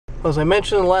As I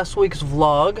mentioned in last week's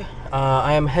vlog,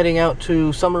 I am heading out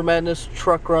to Summer Madness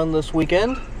Truck Run this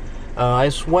weekend. I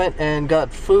just went and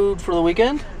got food for the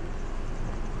weekend.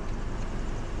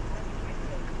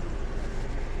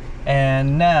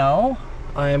 And now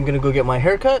I am going to go get my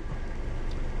hair cut.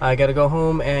 I got to go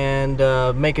home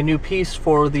and make a new piece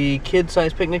for the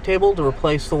kid-size picnic table to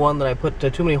replace the one that I put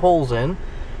too many holes in.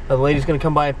 The lady's going to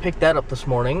come by and pick that up this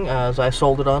morning as I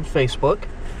sold it on Facebook.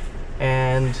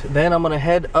 And then I'm going to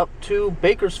head up to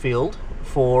Bakersfield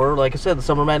for, like I said, the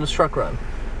Summer Madness Truck Run.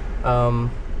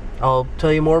 I'll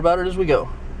tell you more about it as we go.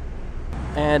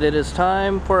 And it is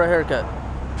time for a haircut.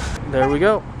 There we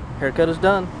go. Haircut is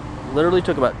done. Literally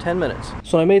took about 10 minutes.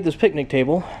 So I made this picnic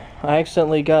table. I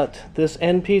accidentally got this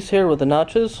end piece here with the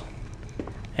notches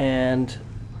and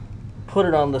put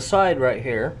it on the side right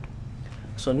here.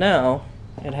 So now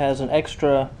it has an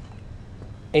extra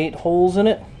 8 holes in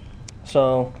it.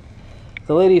 So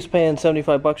the lady's paying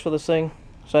 75 bucks for this thing.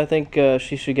 So I think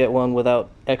she should get one without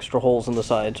extra holes in the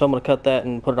side. So I'm going to cut that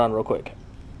and put it on real quick.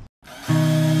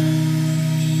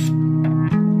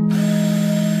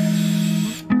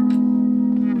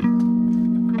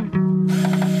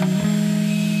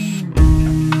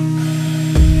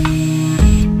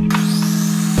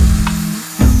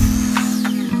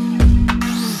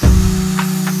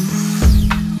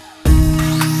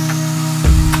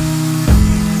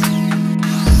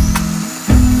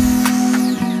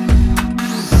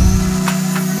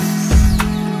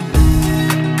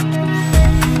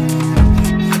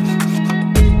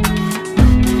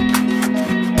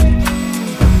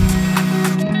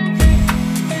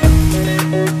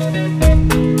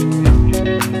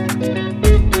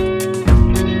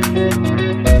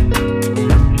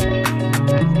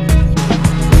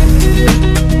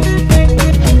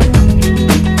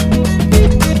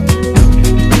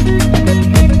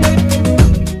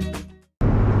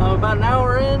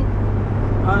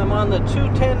 I'm on the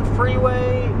 210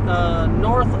 freeway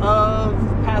north of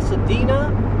Pasadena.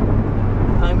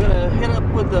 I'm going to hit up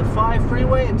with the 5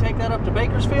 freeway and take that up to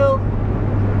Bakersfield.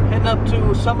 Heading up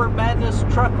to Summer Madness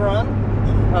Truck Run.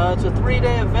 It's a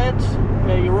 3-day event.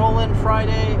 You roll in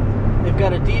Friday. They've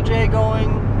got a DJ going,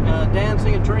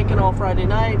 dancing and drinking all Friday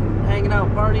night, and hanging out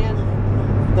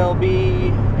partying. There'll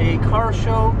be a car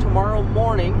show tomorrow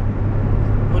morning,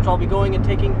 which I'll be going and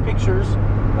taking pictures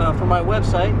for my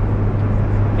website.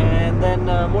 And then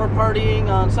more partying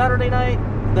on Saturday night.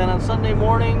 Then on Sunday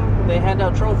morning they hand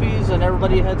out trophies and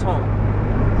everybody heads home.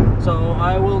 So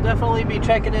I will definitely be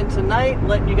checking in tonight,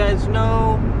 letting you guys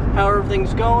know how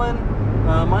everything's going.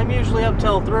 I'm usually up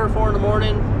till 3 or 4 in the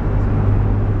morning,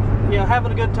 you know,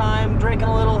 having a good time, drinking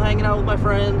a little, hanging out with my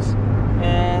friends,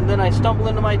 and then I stumble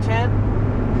into my tent,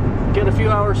 get a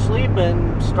few hours sleep,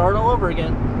 and start all over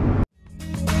again.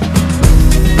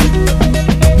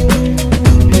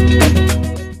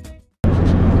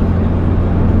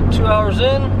 Hours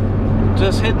in,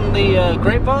 just hitting the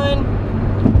Grapevine,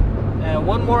 and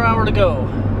 1 more hour to go.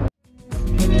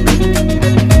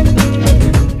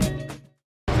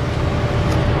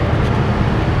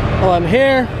 Well, I'm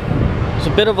here. It's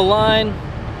a bit of a line.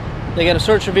 They got to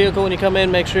search your vehicle when you come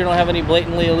in, make sure you don't have any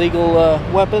blatantly illegal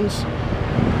weapons,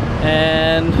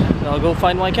 and I'll go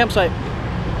find my campsite.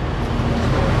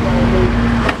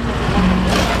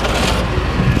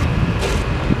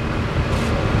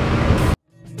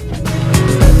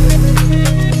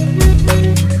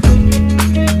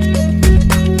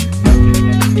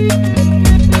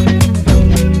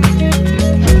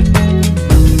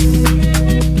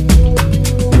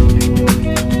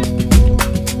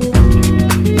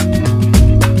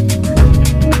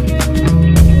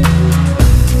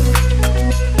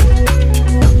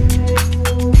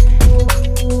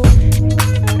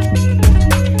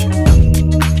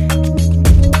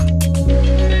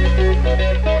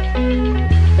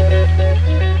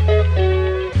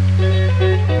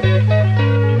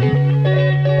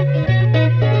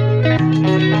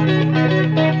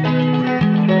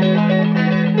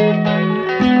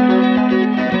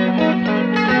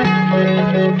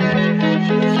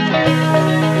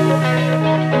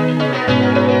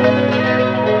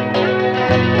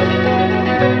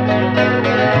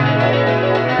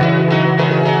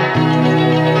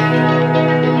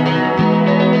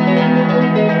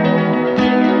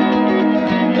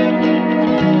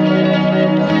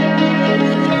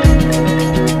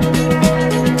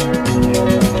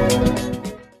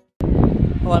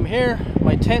 Well, I'm here.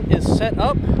 My tent is set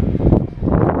up.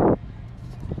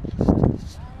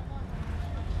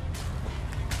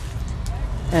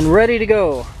 And ready to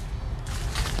go.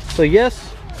 So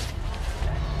yes,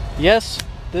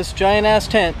 this giant ass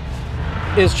tent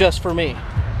is just for me.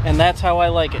 And that's how I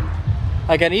like it.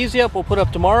 I got Easy Up we'll put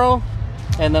up tomorrow,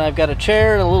 and then I've got a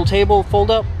chair and a little table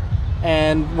fold up,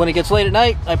 and when it gets late at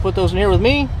night I put those in here with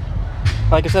me.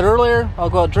 Like I said earlier, I'll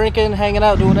go out drinking, hanging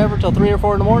out, doing whatever till 3 or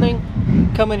 4 in the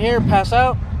morning, come in here, pass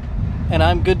out, and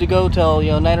I'm good to go till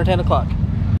 9 or 10 o'clock.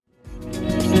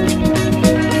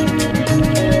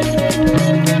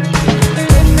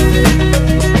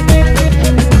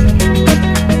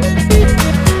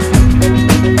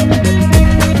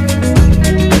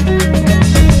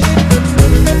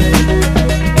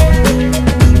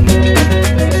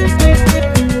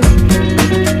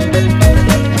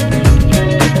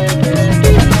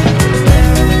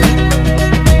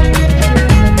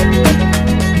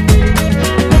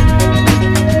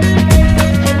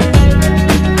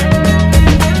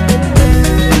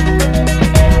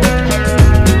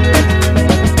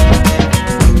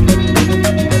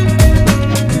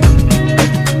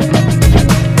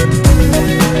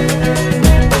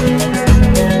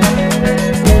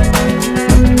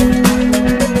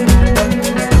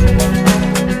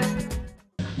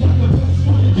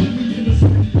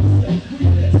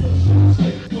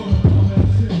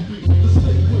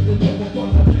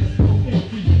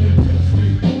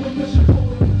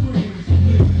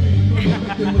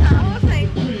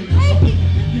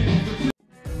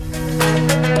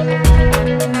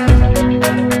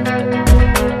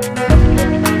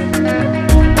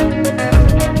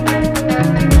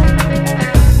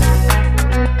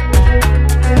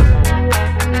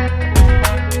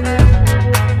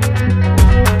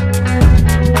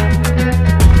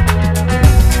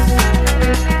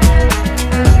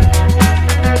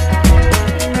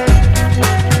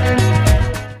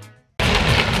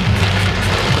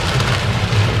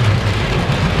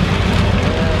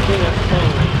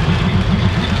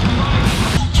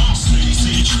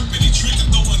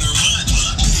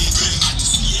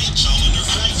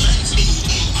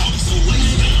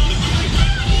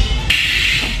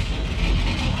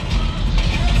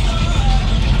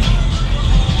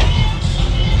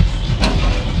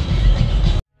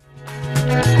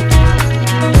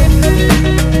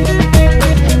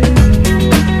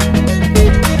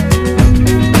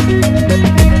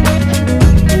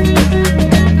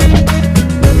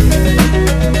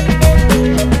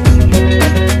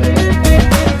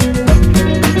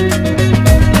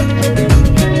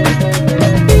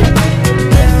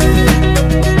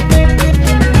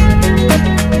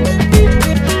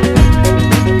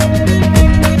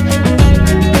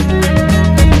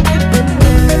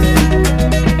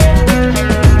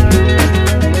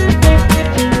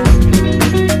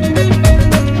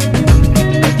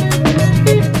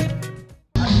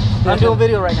 I'm doing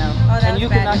video right now, and you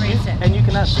cannot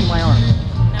see my arm.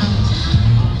 No.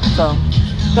 So,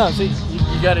 no. See,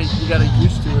 you gotta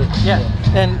used to it. Yeah.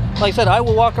 And like I said, I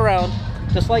will walk around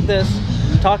just like this,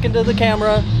 talking to the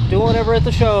camera, doing whatever at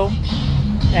the show,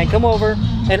 and come over.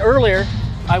 And earlier,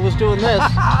 I was doing this,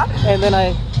 and then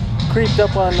I creeped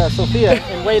up on Sophia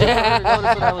and waited for her to notice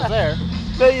that I was there.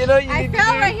 But you know, I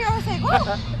fell right here. I was like,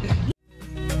 whoa.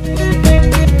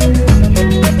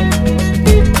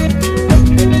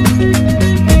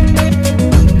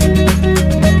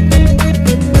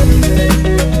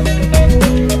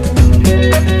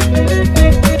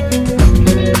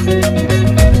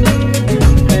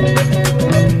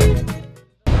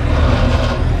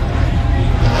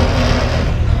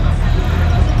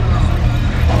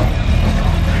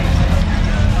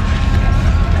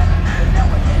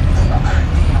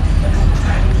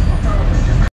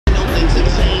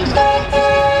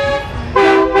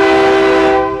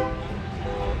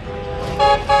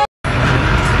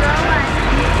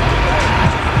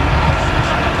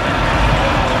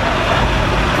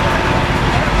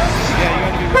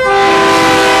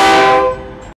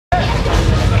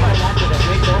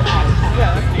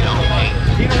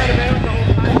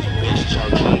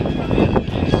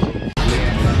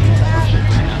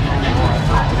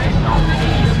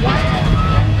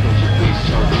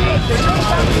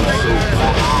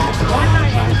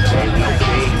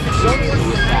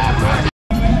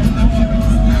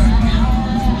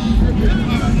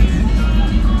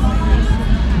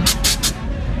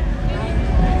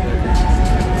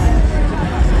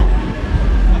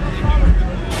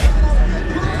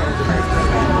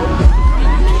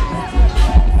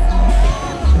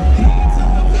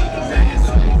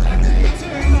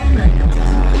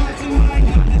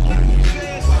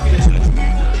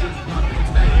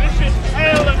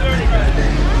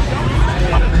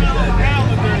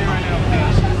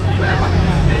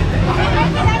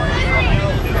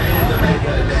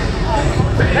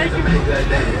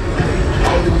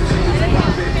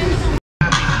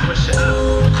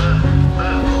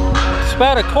 It's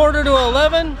about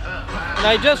 11:15. and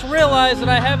I just realized that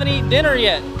I haven't eaten dinner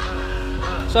yet.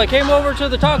 So I came over to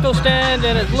the taco stand,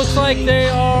 and it looks like they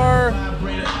are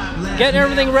getting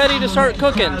everything ready to start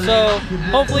cooking. So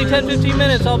hopefully 10-15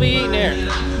 minutes I'll be eating here.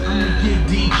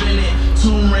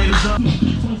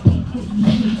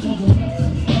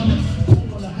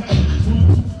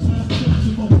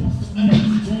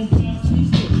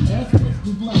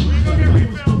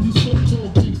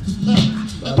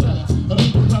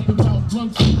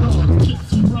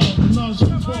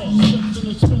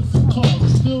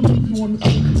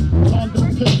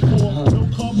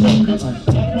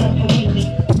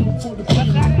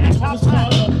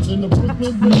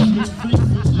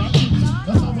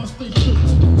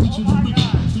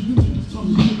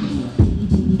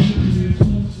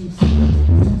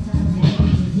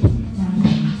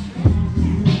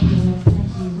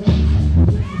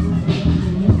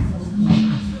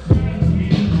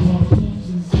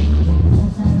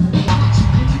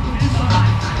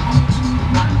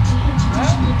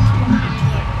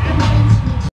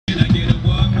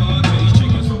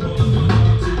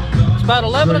 About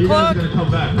 11 o'clock.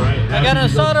 I got an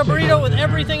asada burrito with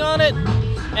everything on it,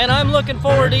 and I'm looking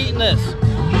forward to eating this.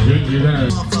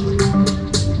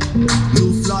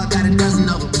 New floor, got a dozen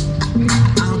of them.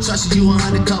 I don't trust you, you are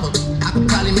undercover. I could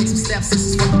probably make some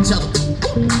stepsisters fuck each other.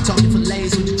 Talking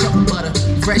fillets with the truffle butter.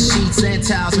 Fresh sheets and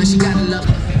towels, man, she gotta love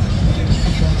it.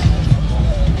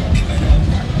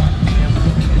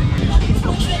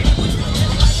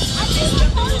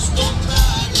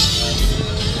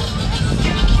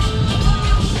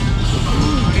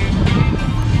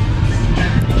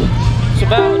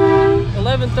 About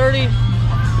 11:30. I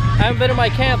haven't been in my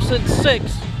camp since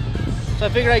 6, so I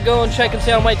figured I'd go and check and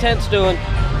see how my tent's doing.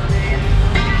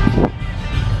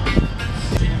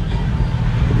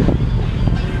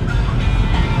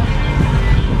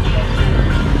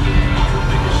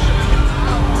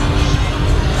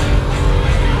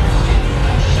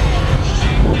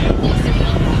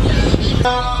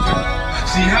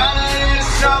 She holla in the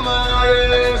summer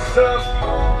and stuff,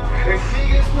 and she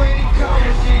gets when it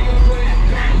comes, she gets when it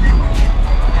comes.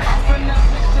 I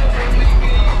finesse it, shit, and make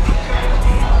it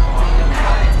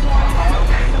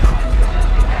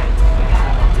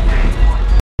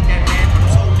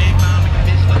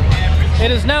It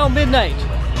is now midnight.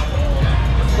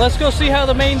 Let's go see how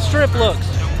the main strip looks.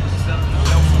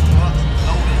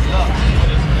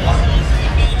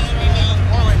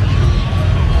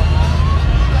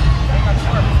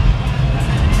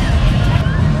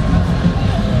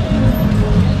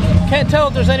 Can't tell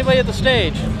if there's anybody at the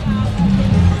stage.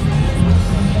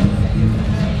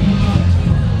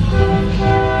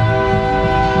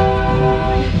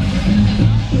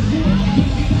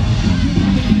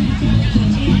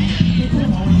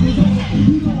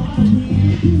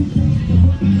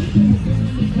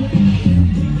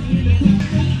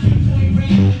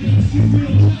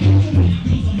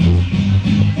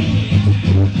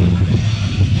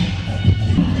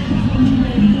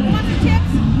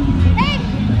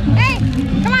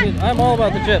 I'm all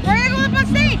about the chips. We're gonna go up on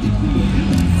stage.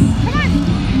 Come on.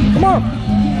 Come on.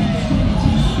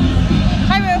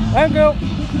 Hi, Boo. Thank you.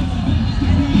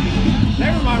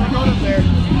 Never mind, we're going up there.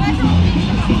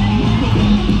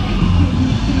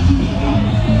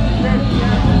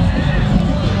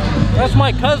 That's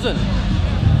my cousin.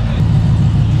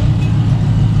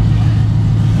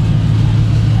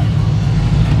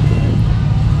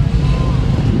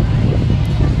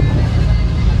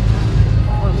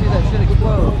 I want to see that shit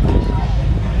explode.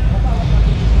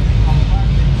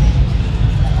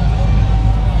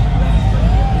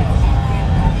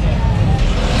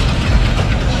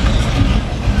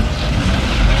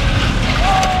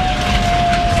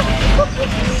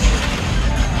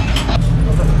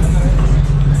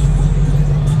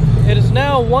 It is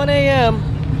now 1 a.m.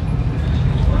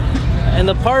 and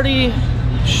the party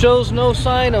shows no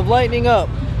sign of lightening up.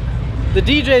 The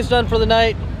DJ's done for the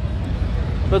night,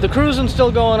 but the cruising's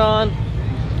still going on,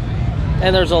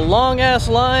 and there's a long ass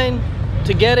line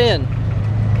to get in.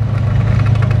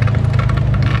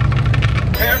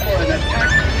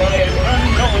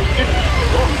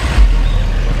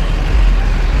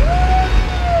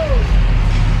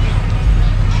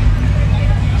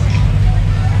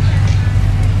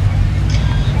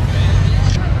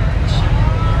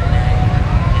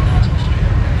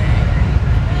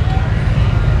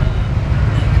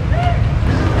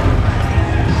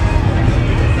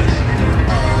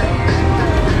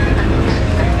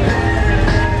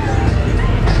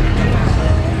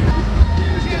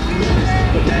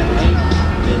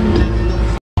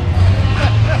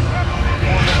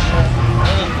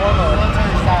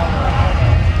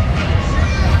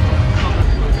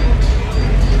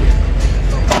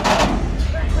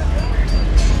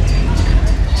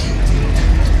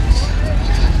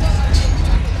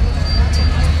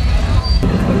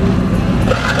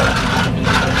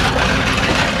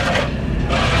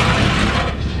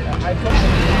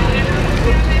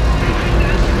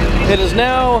 It is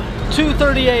now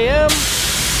 2:30 a.m.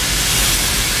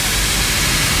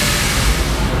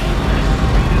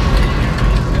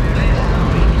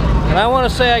 And I want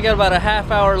to say I got about a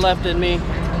half hour left in me.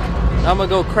 I'm gonna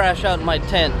go crash out in my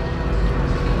tent.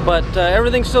 But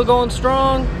everything's still going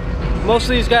strong. Most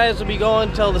of these guys will be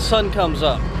going till the sun comes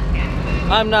up.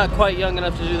 I'm not quite young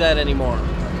enough to do that anymore.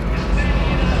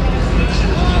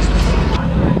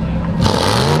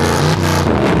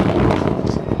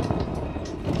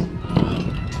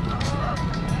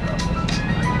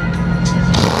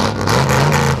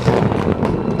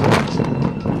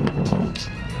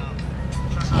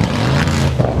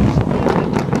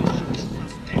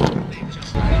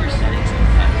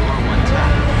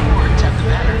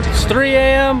 It's 3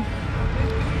 a.m.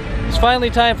 It's finally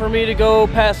time for me to go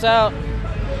pass out.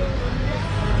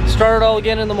 Start it all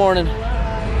again in the morning.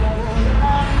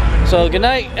 So good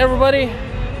night, everybody.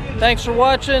 Thanks for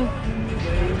watching,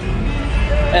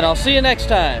 and I'll see you next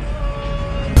time.